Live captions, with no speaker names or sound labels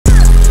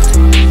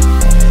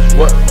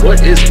What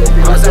is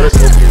opium? What is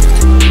opium?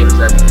 What does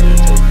that mean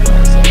to opium?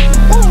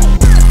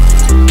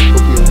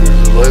 Opium is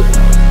a label.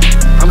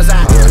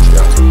 Homixide.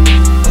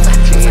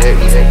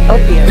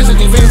 Opium. This is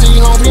the vintage,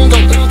 you know, bingo.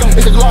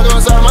 It's the Clawz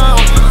inside my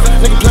own.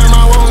 Nigga play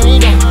my own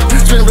ego.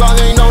 Spin the block,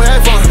 ain't no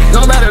headphone.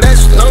 No matter that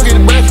shit, don't get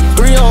it back.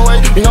 3 your way,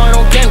 you know I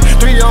don't get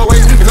 3 your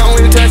way. It's on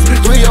with the text,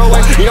 3 your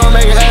way. You don't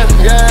make it happen,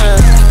 yeah.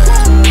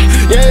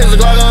 Yeah, it's the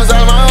Clawz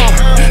inside my own.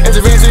 It's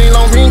the vintage, you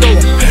know, bingo.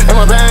 And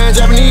my band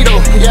Japanese,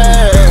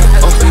 yeah. Yeah.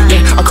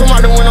 I come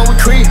out the window with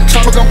Creed.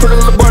 Chopper gon' put a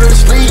little butter to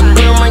sleep.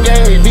 Put on my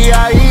game,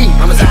 D.I.E.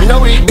 You know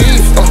we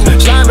beef.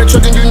 Slime back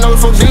truckin', you know it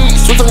for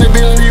beats. Switch on the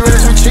bill and be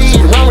ready to cheese.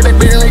 Run with that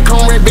bill and they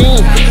come red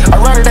bean. I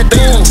ride that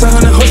thing.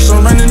 700 horses,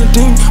 I'm running the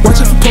team.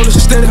 Watching for police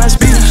instead of high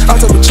speed. I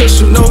thought with chest,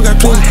 you know, got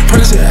plenty.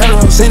 Purse and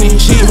arrows, any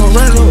shit. Gon'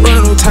 run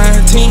no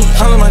time team.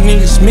 All of my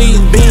niggas, me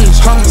and beans.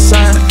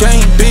 Homixide,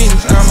 gang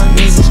beans. All my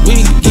niggas,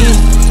 we again.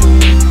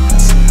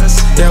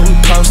 Yeah, we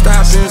post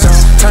our bins on.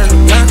 Turn the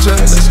gotcha,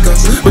 let's go.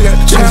 We got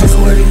the chance.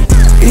 What it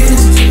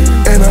is,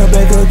 and I'm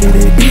back up in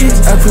it, bitch.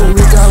 I put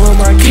Rick all on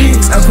my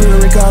kids. I put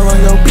Rick all on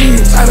your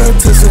bitch. I done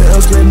took some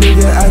else, but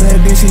nigga, I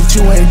done did shit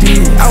you ain't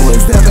did. I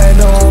was that bad,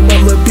 no, I'm a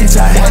little bitch.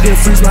 I had to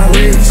freeze my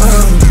wrist.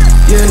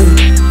 Yeah,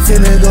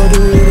 finna go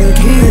do it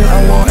again.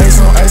 I want ice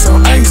on ice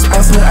on ice.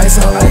 I put ice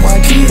on all my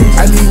kids.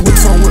 I need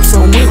whips on whips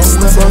on whips.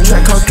 Step on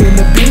track, cock in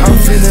the beat. I'm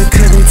finna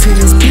cut it to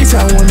this bitch.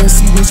 I wanna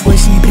see which way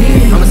she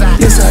been.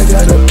 Yes, I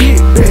got a big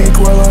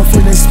bankroll, I'm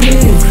finna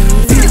spin.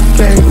 Big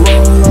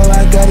bankroll, all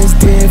I got is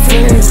dead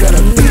friends. Got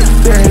a big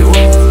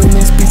bankroll in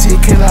this bitch,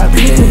 it cannot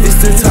be. It's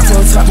the top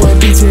on top, one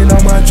bitch, and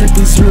all my drip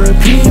is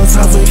European. On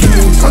top of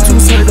heels, I'm too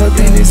turned up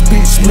in this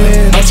bitch,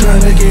 man. I'm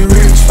tryna get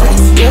rich.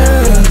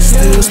 Yeah,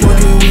 still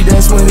smoking weed,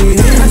 that's what it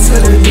is. I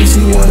tell that bitch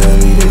she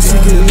wanna leave, that she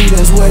can leave,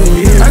 that's what it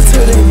is. I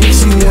tell that bitch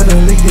she wanna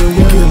leave, that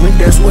we can link,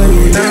 that's what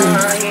it is.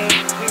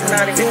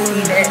 Not even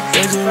see that.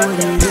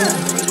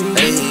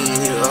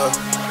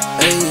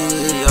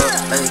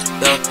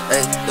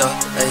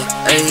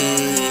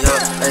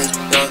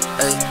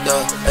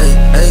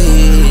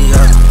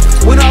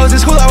 When I was in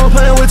school, I was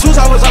playing with tools,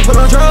 I was off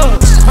on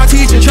drugs. My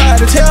teacher tried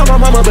to tell my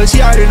mama, but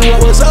she already knew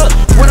what was up.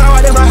 When I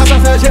was in my house, I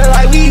felt just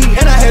like weed,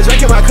 and I had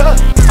drink in my cup.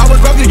 I was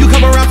broke, you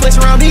come around,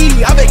 flex around me,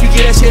 I make you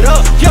get that shit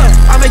up. Yeah,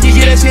 I make you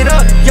get that shit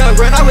up. Yeah,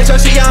 run out with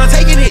your shit, yeah, I'm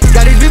taking it.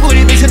 Got these people,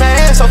 these bitches in the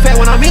ass so fat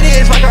when I'm in it,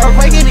 it's like I'm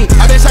breaking it.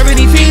 I been serving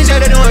these fiends, yeah,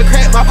 they doing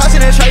crap. My pops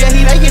in that tray, yeah,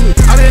 he making it.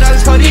 I been out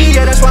this codeine,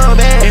 yeah, that's why I'm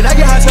mad. And I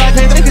get hot till I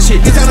can't think of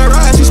shit. Bitch on the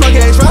ride, she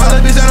smoking X-Ride. My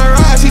little bitch on the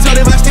ride, she told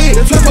my stick.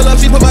 The flip pull up,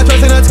 she put my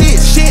trust in her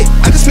tits. Shit,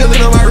 I just feel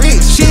it on my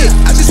wrist. Shit,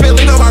 I just feel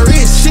it on my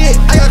wrist.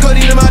 Shit, I got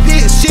codeine in my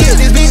pits. Shit,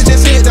 this bitch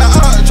just hit the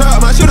hard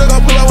drop. My shooter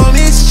gon' pull up on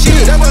this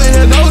shit. That boy in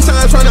here no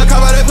time tryna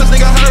cover that pussy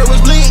nigga heard was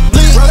blink,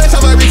 blink. Bro, that's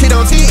how my wrist, he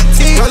don't tick,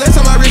 tick. Bro, that's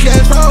how my wrist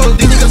gets froze.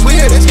 These niggas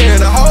weird, they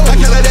scaring the hoe. I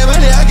can't let that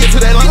money, I get to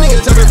that low. These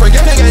niggas tell me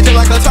forget, they ain't just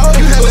like a toe.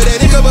 You had with that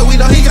nigga, but we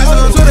know he got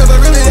some on Twitter, but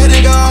really that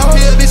nigga off.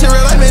 He a bitch in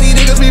real life, man, these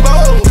niggas be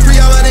bold.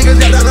 Free all my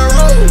niggas got down the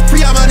road.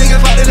 Free all my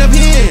niggas locked in the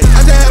pen.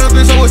 I just had them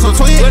threesome with some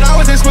twins. When I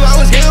was in school, I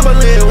was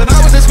gambling. When I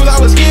was in school,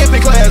 I was skipping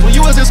class. When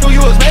you was in school,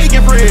 you was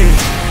making friends.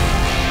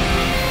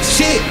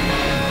 Shit.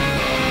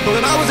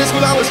 When I was in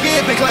school, I was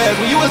skipping class.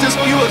 When you was in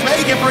school, you was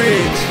making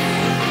friends.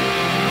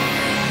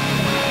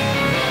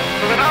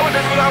 When I was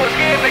in school, I was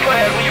skipping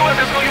class. When you was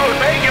in school, you was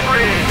making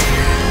friends.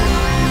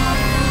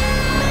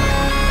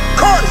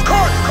 Carti.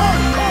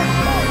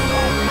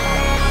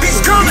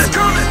 Bitch coming. In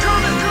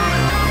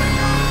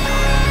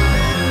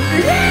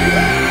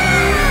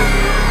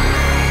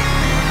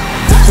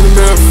the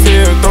middle of the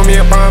field, throw me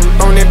a bomb,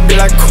 throwing that bitch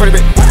like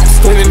quarterback.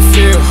 Stood in the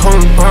field,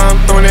 holding a bomb,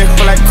 throwing that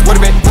hoe like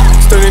quarterback.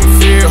 Stood in the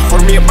field,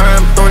 holding me a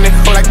bomb, throwing that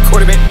hoe like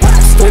quarterback.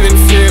 Stood in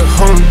the field,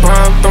 holding a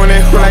bomb, throwing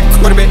that hoe like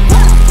quarterback.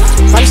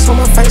 Ice on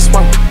my face,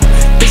 whoa.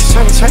 Bitch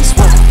tryna chase,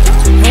 whoa.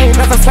 I ain't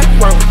never flake,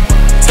 whoa.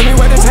 Tell me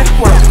where the take,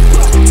 whoa.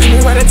 Tell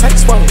me where the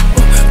takes, whoa.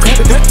 Grab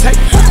the duct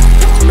tape.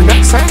 The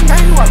next same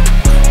day, whoa.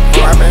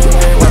 Oh, I been,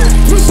 whoa.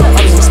 I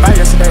was inspired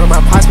yesterday with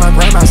my pops, my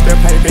grandma still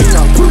play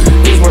bingo.